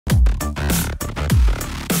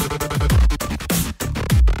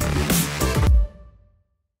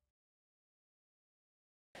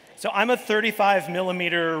So I'm a 35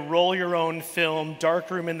 millimeter roll your own film,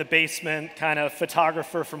 darkroom in the basement kind of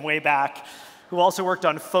photographer from way back, who also worked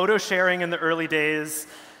on photo sharing in the early days,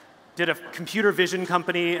 did a computer vision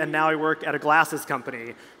company, and now I work at a glasses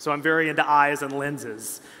company. So I'm very into eyes and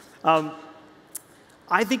lenses.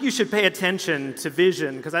 I think you should pay attention to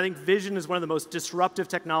vision, because I think vision is one of the most disruptive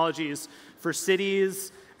technologies for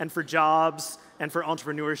cities and for jobs and for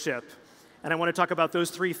entrepreneurship. And I want to talk about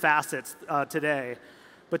those three facets today.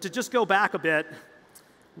 But to just go back a bit,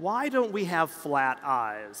 why don't we have flat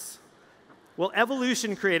eyes? Well,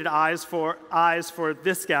 evolution created eyes for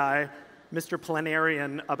this guy, Mr.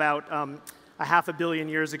 Planarian, about a half a billion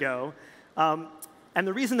years ago. And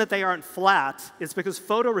the reason that they aren't flat is because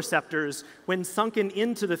photoreceptors, when sunken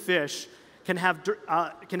into the fish, can have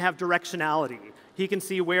directionality. He can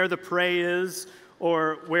see where the prey is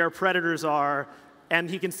or where predators are, and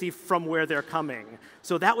he can see from where they're coming.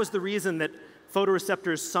 So that was the reason that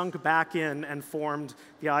photoreceptors sunk back in and formed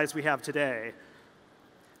the eyes we have today.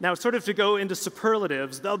 Now, sort of to go into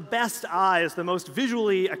superlatives, the best eyes, the most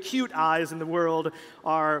visually acute eyes in the world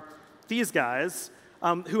are these guys,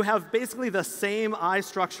 who have basically the same eye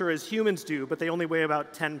structure as humans do, but they only weigh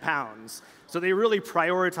about 10 pounds. So they really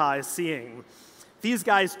prioritize seeing. These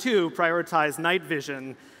guys, too, prioritize night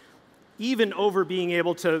vision, even over being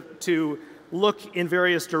able to look in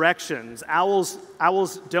various directions. Owls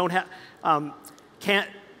don't have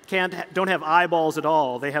don't have eyeballs at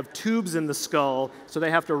all. They have tubes in the skull, so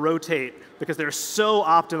they have to rotate because they're so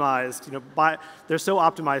optimized. They're so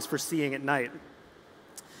optimized for seeing at night.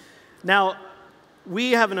 Now,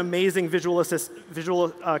 we have an amazing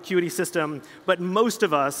visual acuity system, but most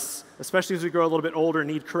of us, especially as we grow a little bit older,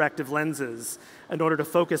 need corrective lenses in order to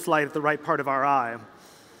focus light at the right part of our eye.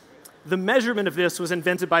 The measurement of this was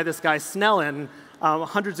invented by this guy Snellen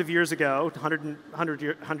hundreds of years ago,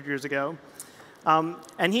 100 years ago.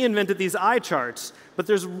 And he invented these eye charts. But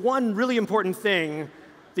there's one really important thing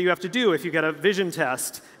that you have to do if you get a vision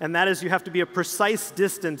test, and that is you have to be a precise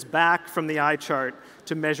distance back from the eye chart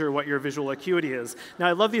to measure what your visual acuity is. Now,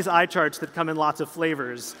 I love these eye charts that come in lots of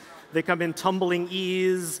flavors. They come in tumbling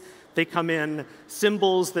E's. They come in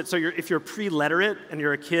symbols that, so if you're pre-literate and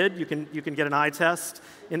you're a kid, you can get an eye test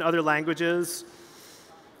in other languages.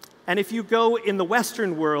 And if you go in the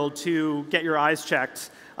Western world to get your eyes checked,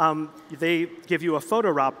 they give you a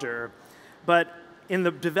photoropter. But in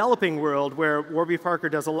the developing world, where Warby Parker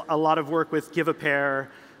does a lot of work with give a pair,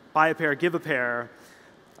 buy a pair, give a pair,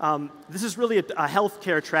 this is really a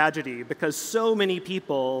healthcare tragedy because so many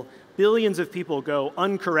people, billions of people, go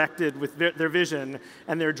uncorrected with their vision,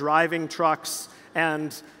 and they're driving trucks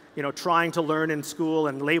and trying to learn in school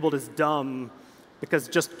and labeled as dumb because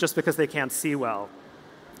just because they can't see well.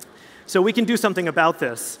 So we can do something about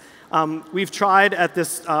this. We've tried at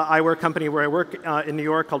this eyewear company where I work in New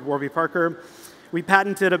York called Warby Parker. We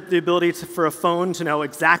patented the ability for a phone to know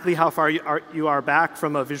exactly how far you are back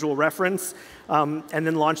from a visual reference, and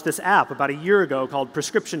then launched this app about a year ago called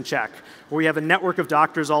Prescription Check, where we have a network of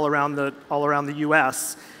doctors all around the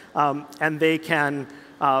U.S., and they can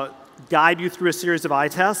guide you through a series of eye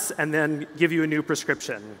tests and then give you a new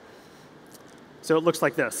prescription. So it looks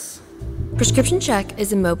like this. Prescription Check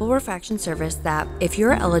is a mobile refraction service that, if you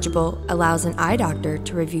are eligible, allows an eye doctor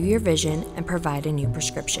to review your vision and provide a new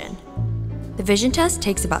prescription. The vision test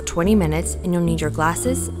takes about 20 minutes, and you'll need your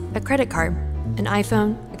glasses, a credit card, an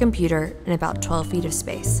iPhone, a computer, and about 12 feet of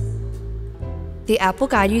space. The app will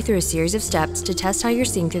guide you through a series of steps to test how you're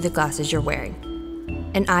seeing through the glasses you're wearing.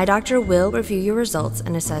 An eye doctor will review your results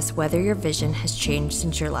and assess whether your vision has changed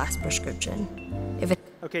since your last prescription.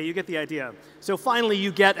 Okay, you get the idea. So finally,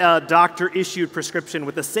 you get a doctor-issued prescription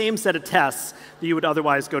with the same set of tests that you would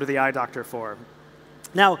otherwise go to the eye doctor for.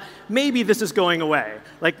 Now, maybe this is going away.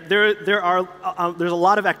 Like there's a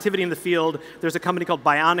lot of activity in the field. There's a company called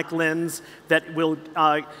Bionic Lens that will,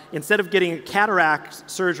 instead of getting cataract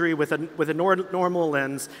surgery with a normal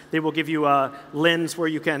lens, they will give you a lens where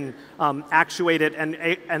you can actuate it,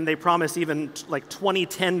 and they promise even like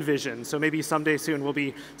 20/10 vision. So maybe someday soon we'll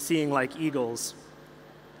be seeing like eagles.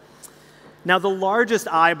 Now, the largest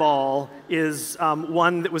eyeball is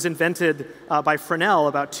one that was invented by Fresnel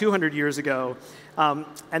about 200 years ago.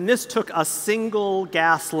 And this took a single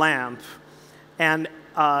gas lamp, and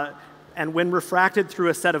when refracted through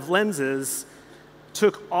a set of lenses,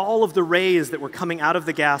 took all of the rays that were coming out of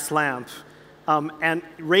the gas lamp and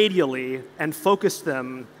radially and focused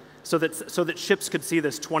them so that ships could see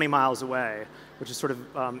this 20 miles away, which is sort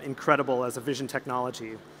of incredible as a vision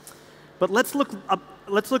technology. But let's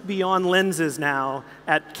look beyond lenses now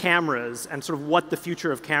at cameras and sort of what the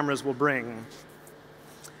future of cameras will bring.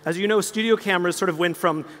 As you know, studio cameras sort of went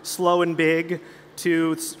from slow and big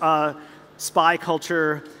to spy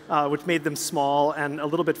culture, which made them small and a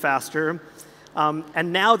little bit faster.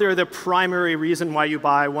 And now they're the primary reason why you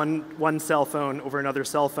buy one cell phone over another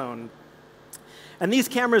cell phone. And these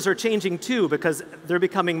cameras are changing too because they're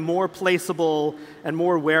becoming more placeable and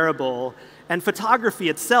more wearable. And photography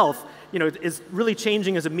itself, is really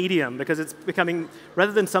changing as a medium because it's becoming,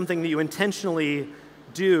 rather than something that you intentionally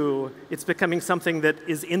do, it's becoming something that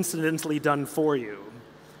is incidentally done for you,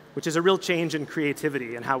 which is a real change in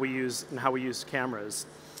creativity and how we use cameras.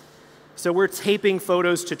 So we're taping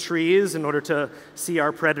photos to trees in order to see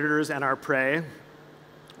our predators and our prey,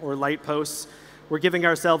 or light posts. We're giving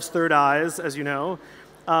ourselves third eyes, as you know,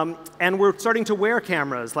 and we're starting to wear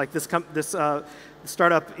cameras, like this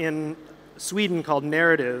startup in Sweden called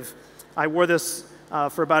Narrative. I wore this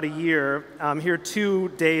for about a year. Here are 2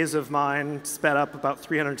 days of mine sped up about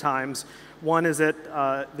 300 times. One is at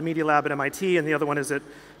the Media Lab at MIT, and the other one is at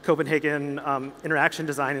Copenhagen Interaction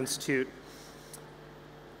Design Institute.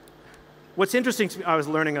 What's interesting to me, I was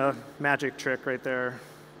learning a magic trick right there.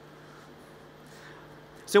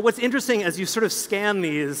 So what's interesting as you sort of scan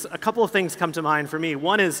these, a couple of things come to mind for me.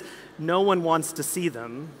 One is no one wants to see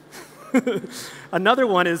them. Another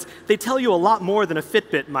one is they tell you a lot more than a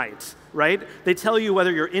Fitbit might, right? They tell you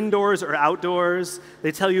whether you're indoors or outdoors.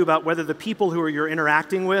 They tell you about whether the people who you're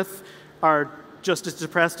interacting with are just as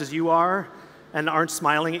depressed as you are and aren't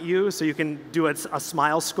smiling at you, so you can do a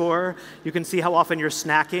smile score. You can see how often you're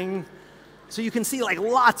snacking. So you can see like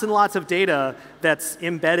lots and lots of data that's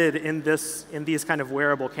embedded in these kind of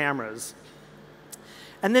wearable cameras.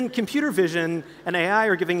 And then computer vision and AI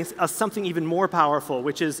are giving us something even more powerful,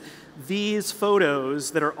 which is these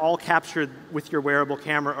photos that are all captured with your wearable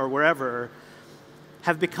camera or wherever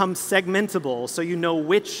have become segmentable, so you know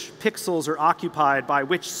which pixels are occupied by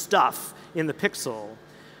which stuff in the pixel,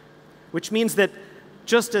 which means that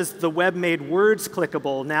just as the web made words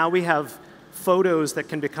clickable, now we have photos that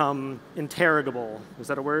can become interrogable. Is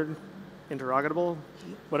that a word? Interrogatable?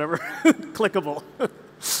 Whatever. Clickable.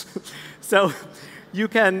 So you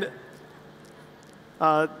can,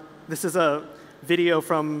 this is a video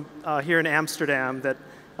from here in Amsterdam that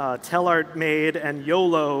Tellart made and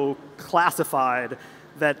YOLO classified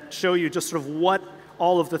that show you just sort of what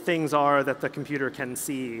all of the things are that the computer can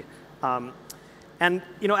see. And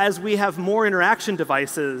as we have more interaction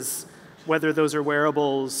devices, whether those are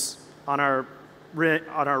wearables on our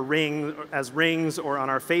ring as rings or on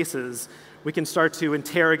our faces, we can start to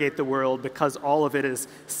interrogate the world because all of it is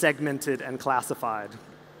segmented and classified.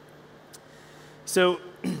 So,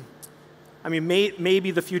 I mean, maybe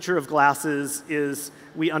the future of glasses is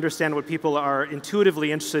we understand what people are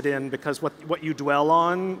intuitively interested in because what you dwell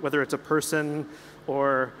on, whether it's a person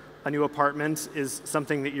or a new apartment, is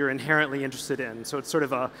something that you're inherently interested in. So it's sort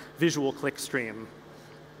of a visual clickstream.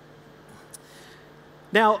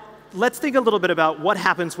 Now, let's think a little bit about what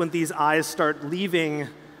happens when these eyes start leaving,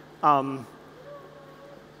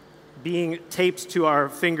 being taped to our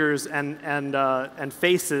fingers and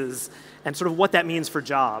faces, and sort of what that means for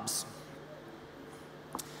jobs.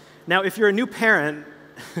 Now, if you're a new parent,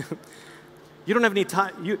 you don't have any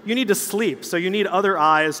time. You need to sleep, so you need other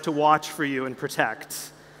eyes to watch for you and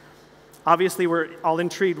protect. Obviously, we're all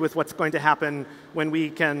intrigued with what's going to happen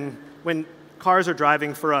when cars are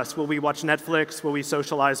driving for us. Will we watch Netflix? Will we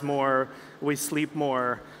socialize more? Will we sleep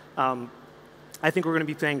more? I think we're going to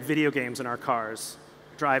be playing video games in our cars,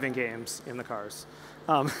 driving games in the cars.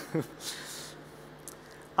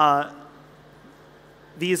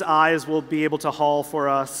 These eyes will be able to haul for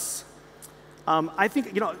us. I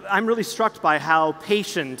think, I'm really struck by how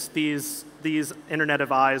patient these Internet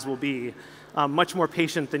of Eyes will be. Much more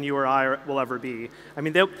patient than you or I will ever be. I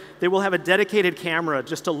mean, they will have a dedicated camera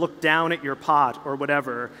just to look down at your pot or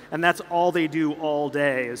whatever, and that's all they do all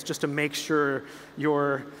day, is just to make sure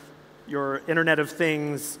your Internet of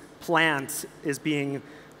Things plant is being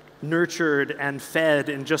nurtured and fed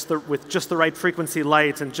in with just the right frequency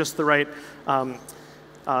light and just the right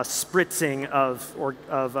spritzing of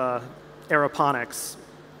aeroponics.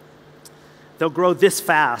 They'll grow this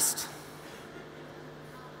fast.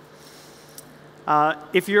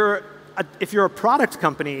 If you're a product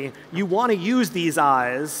company, you want to use these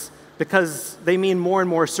eyes because they mean more and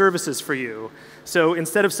more services for you. So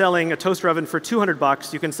instead of selling a toaster oven for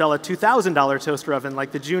 $200, you can sell a $2,000 toaster oven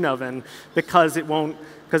like the June oven because it won't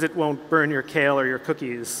burn your kale or your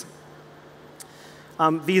cookies.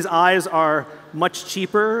 These eyes are much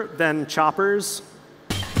cheaper than choppers.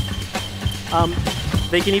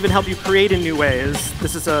 They can even help you create in new ways.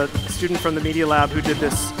 This is a student from the Media Lab who did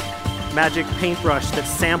this magic paintbrush that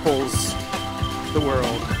samples the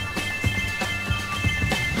world.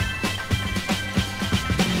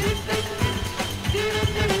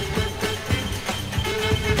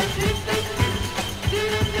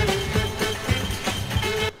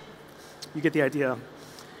 You get the idea.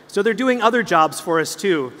 So they're doing other jobs for us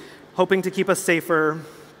too, hoping to keep us safer.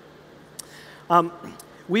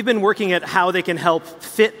 We've been working at how they can help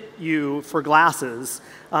fit you for glasses.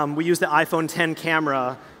 We use the iPhone X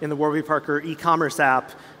camera in the Warby Parker e-commerce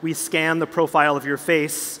app. We scan the profile of your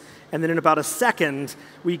face, and then in about a second,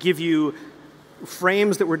 we give you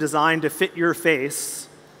frames that were designed to fit your face,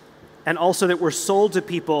 and also that were sold to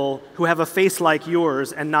people who have a face like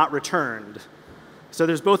yours and not returned. So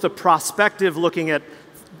there's both a prospective looking at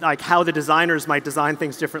like how the designers might design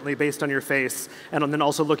things differently based on your face, and then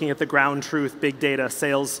also looking at the ground truth, big data,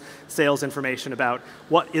 sales information about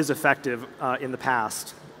what is effective in the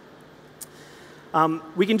past.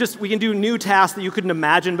 We can do new tasks that you couldn't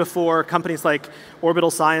imagine before. Companies like Orbital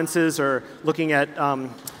Sciences are looking at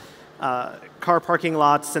car parking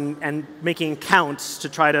lots and making counts to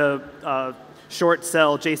try to short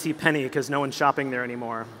sell JCPenney because no one's shopping there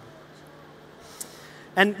anymore.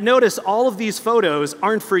 And notice all of these photos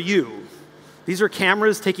aren't for you. These are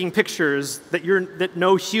cameras taking pictures that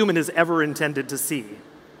no human has ever intended to see.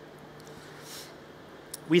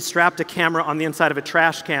 We strapped a camera on the inside of a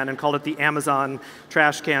trash can and called it the Amazon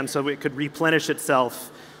trash can so it could replenish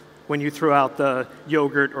itself when you threw out the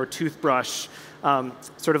yogurt or toothbrush,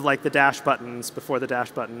 sort of like the dash buttons before the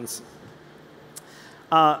dash buttons.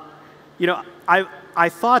 I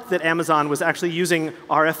thought that Amazon was actually using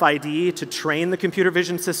RFID to train the computer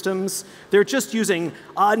vision systems. They're just using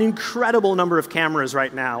an incredible number of cameras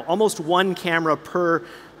right now, almost one camera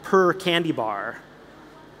per candy bar.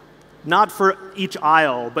 Not for each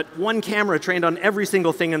aisle, but one camera trained on every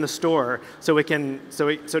single thing in the store so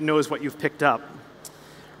it knows what you've picked up.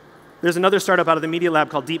 There's another startup out of the Media Lab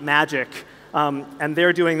called Deep Magic, and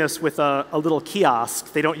they're doing this with a little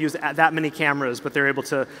kiosk. They don't use that many cameras, but they're able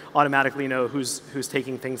to automatically know who's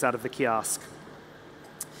taking things out of the kiosk.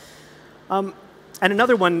 And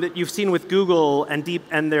another one that you've seen with Google and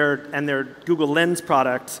their Google Lens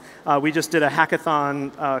product, we just did a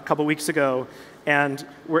hackathon a couple weeks ago, and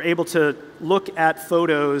we're able to look at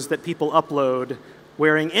photos that people upload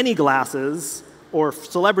wearing any glasses or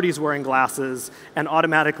celebrities wearing glasses and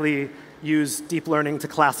automatically use deep learning to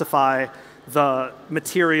classify the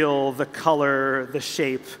material, the color, the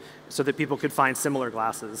shape, so that people could find similar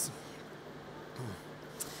glasses.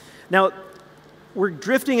 Now, we're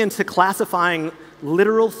drifting into classifying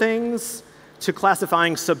literal things to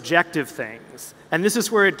classifying subjective things. And this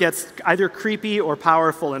is where it gets either creepy or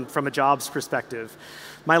powerful from a jobs perspective.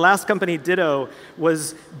 My last company, Ditto,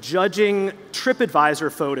 was judging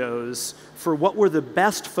TripAdvisor photos for what were the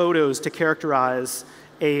best photos to characterize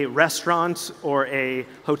a restaurant or a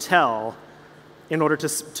hotel in order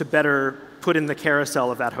to better put in the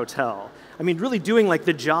carousel of that hotel. I mean, really doing like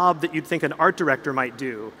the job that you'd think an art director might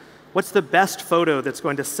do. What's the best photo that's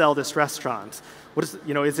going to sell this restaurant?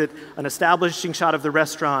 Is it an establishing shot of the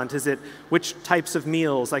restaurant? Is it which types of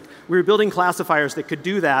meals? Like, we were building classifiers that could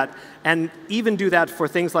do that, and even do that for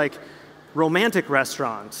things like romantic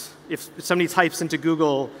restaurants. If somebody types into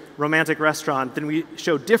Google romantic restaurant, then we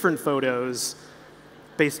show different photos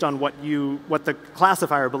based on what the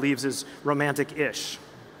classifier believes is romantic-ish.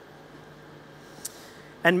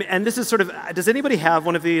 And this is sort of, does anybody have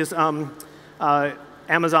one of these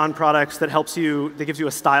Amazon products that gives you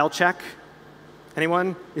a style check?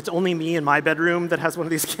 Anyone? It's only me in my bedroom that has one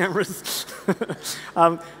of these cameras.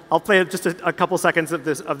 I'll play just a couple seconds of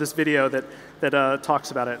this video that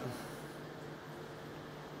talks about it.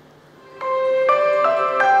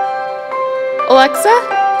 Alexa,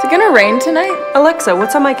 is it gonna rain tonight? Alexa,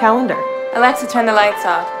 what's on my calendar? Alexa, turn the lights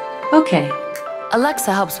off. Okay.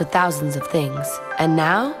 Alexa helps with thousands of things, and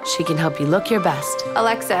now she can help you look your best.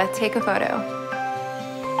 Alexa, take a photo.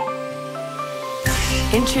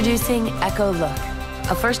 Introducing Echo Look,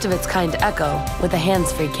 a first-of-its-kind Echo with a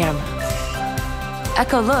hands-free camera.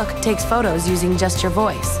 Echo Look takes photos using just your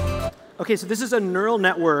voice. Okay, so this is a neural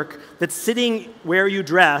network that's sitting where you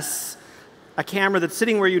dress, a camera that's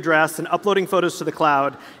sitting where you dress and uploading photos to the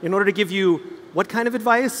cloud in order to give you what kind of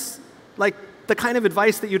advice? Like the kind of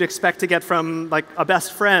advice that you'd expect to get from like a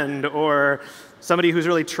best friend or somebody who's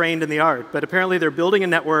really trained in the art. But apparently they're building a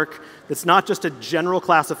network that's not just a general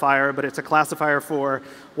classifier, but it's a classifier for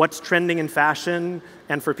what's trending in fashion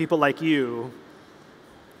and for people like you.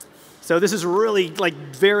 So this is really like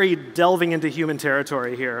very delving into human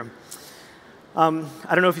territory here. I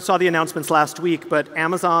don't know if you saw the announcements last week, but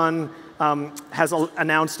Amazon has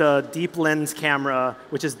announced a deep lens camera,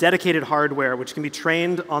 which is dedicated hardware, which can be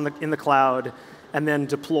trained in the cloud and then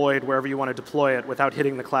deployed wherever you want to deploy it without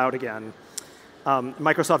hitting the cloud again.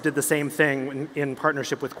 Microsoft did the same thing in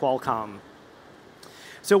partnership with Qualcomm.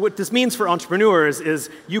 So what this means for entrepreneurs is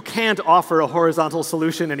you can't offer a horizontal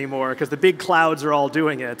solution anymore because the big clouds are all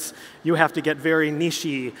doing it. You have to get very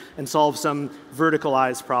niche-y and solve some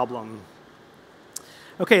verticalized problem.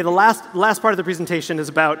 Okay, the last part of the presentation is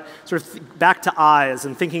about sort of back to eyes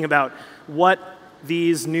and thinking about what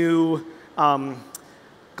these new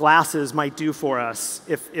glasses might do for us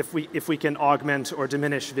if we can augment or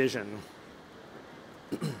diminish vision.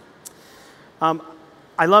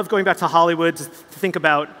 I love going back to Hollywood to think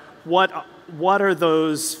about what are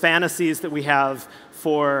those fantasies that we have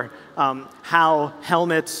for how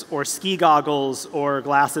helmets or ski goggles or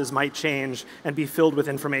glasses might change and be filled with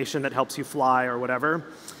information that helps you fly or whatever.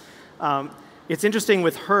 It's interesting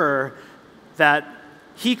with her that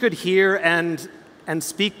he could hear and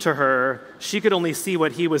speak to her. She could only see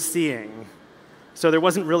what he was seeing. So there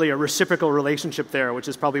wasn't really a reciprocal relationship there, which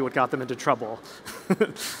is probably what got them into trouble.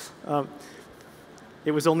 It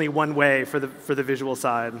was only one way for the visual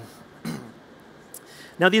side.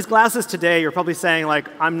 Now, these glasses today, you're probably saying, like,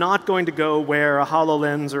 I'm not going to go wear a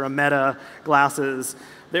HoloLens or a Meta glasses.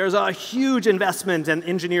 There's a huge investment and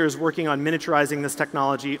engineers working on miniaturizing this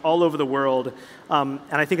technology all over the world. And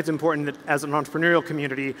I think it's important that as an entrepreneurial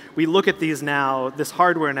community, we look at these now, this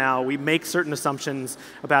hardware now, we make certain assumptions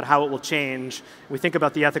about how it will change. We think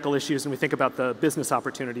about the ethical issues and we think about the business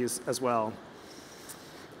opportunities as well.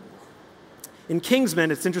 In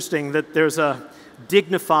Kingsman, it's interesting that there's a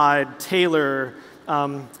dignified tailor,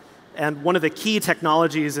 and one of the key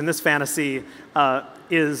technologies in this fantasy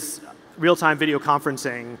is real-time video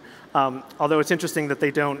conferencing, although it's interesting that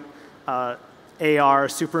they don't AR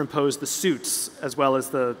superimpose the suits as well as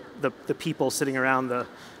the people sitting around the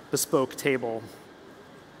bespoke table.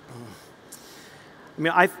 I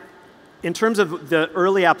mean, in terms of the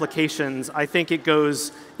early applications, I think it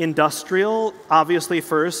goes industrial, obviously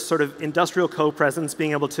first, sort of industrial co-presence,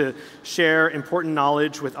 being able to share important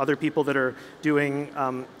knowledge with other people that are doing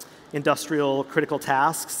industrial critical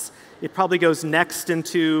tasks. It probably goes next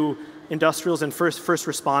into industrials and first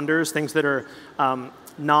responders, things that are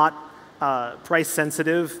not price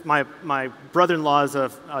sensitive. My brother-in-law is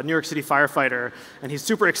a New York City firefighter, and he's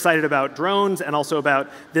super excited about drones and also about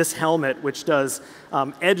this helmet, which does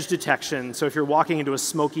edge detection. So if you're walking into a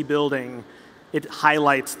smoky building, it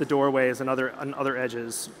highlights the doorways and other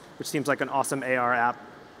edges, which seems like an awesome AR app.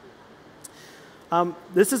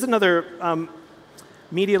 This is another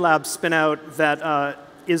Media Lab spin-out that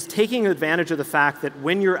is taking advantage of the fact that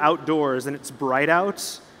when you're outdoors and it's bright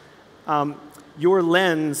out, your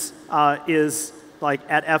lens is like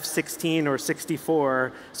at f16 or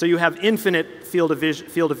 64, so you have infinite field of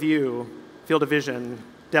view,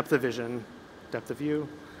 depth of view.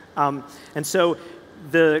 And so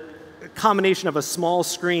the combination of a small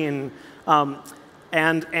screen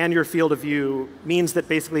and your field of view means that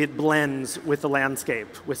basically it blends with the landscape,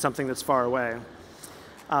 with something that's far away.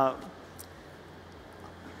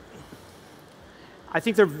 I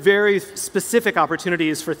think there are very specific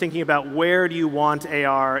opportunities for thinking about where do you want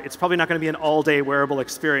AR. It's probably not going to be an all-day wearable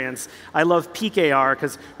experience. I love peak AR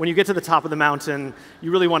because when you get to the top of the mountain,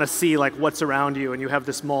 you really want to see like what's around you, and you have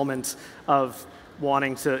this moment of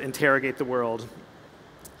wanting to interrogate the world.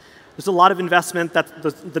 There's a lot of investment. That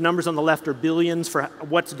the numbers on the left are billions for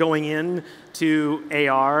what's going in to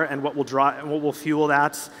AR and what will fuel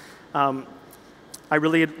that. I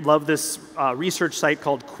really love this research site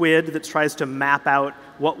called Quid that tries to map out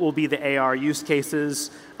what will be the AR use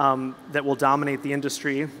cases that will dominate the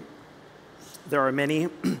industry. There are many.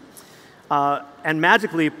 And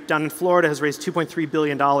Magically, down in Florida, has raised $2.3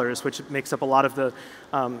 billion, which makes up a lot of the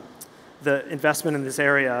investment in this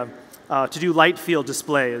area, to do light field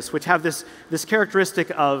displays, which have this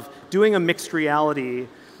characteristic of doing a mixed reality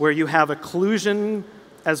where you have occlusion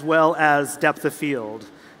as well as depth of field.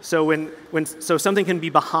 So so something can be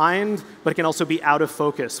behind, but it can also be out of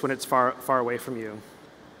focus when it's far away from you.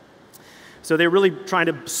 So they're really trying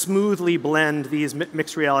to smoothly blend these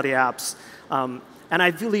mixed reality apps. And I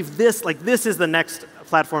believe this is the next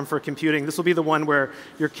platform for computing. This will be the one where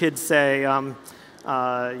your kids say,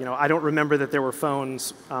 I don't remember that there were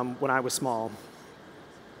phones when I was small.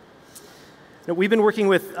 Now, we've been working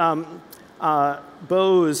with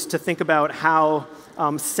Bose to think about how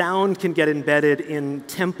sound can get embedded in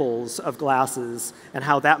temples of glasses and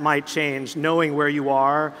how that might change. Knowing where you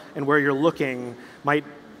are and where you're looking might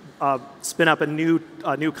spin up a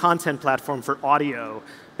new content platform for audio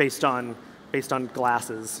based on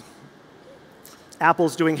glasses.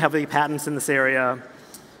 Apple's doing heavy patents in this area.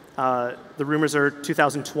 The rumors are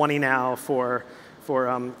 2020 now for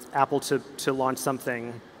Apple to launch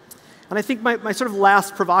something. And I think my sort of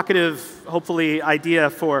last provocative, hopefully, idea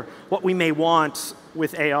for what we may want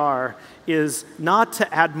with AR is not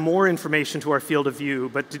to add more information to our field of view,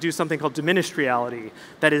 but to do something called diminished reality.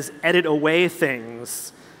 That is, edit away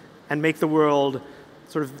things and make the world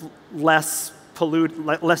sort of less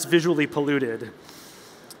visually polluted.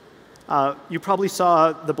 You probably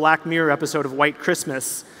saw the Black Mirror episode of White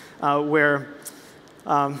Christmas, where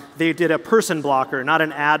they did a person blocker, not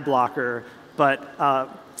an ad blocker, but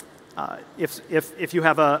if you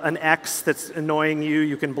have an ex that's annoying you,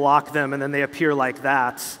 you can block them, and then they appear like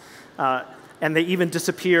that. And they even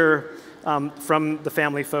disappear from the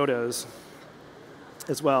family photos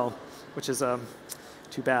as well, which is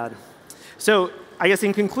too bad. So I guess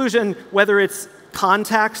in conclusion, whether it's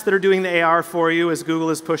contacts that are doing the AR for you, as Google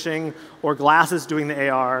is pushing, or glasses doing the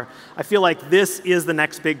AR, I feel like this is the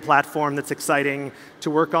next big platform that's exciting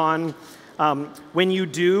to work on. When you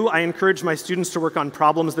do, I encourage my students to work on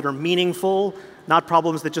problems that are meaningful, not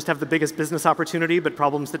problems that just have the biggest business opportunity, but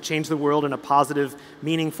problems that change the world in a positive,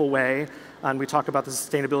 meaningful way. And we talk about the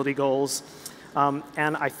sustainability goals.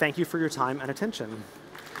 And I thank you for your time and attention.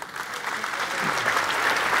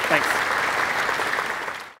 Thanks.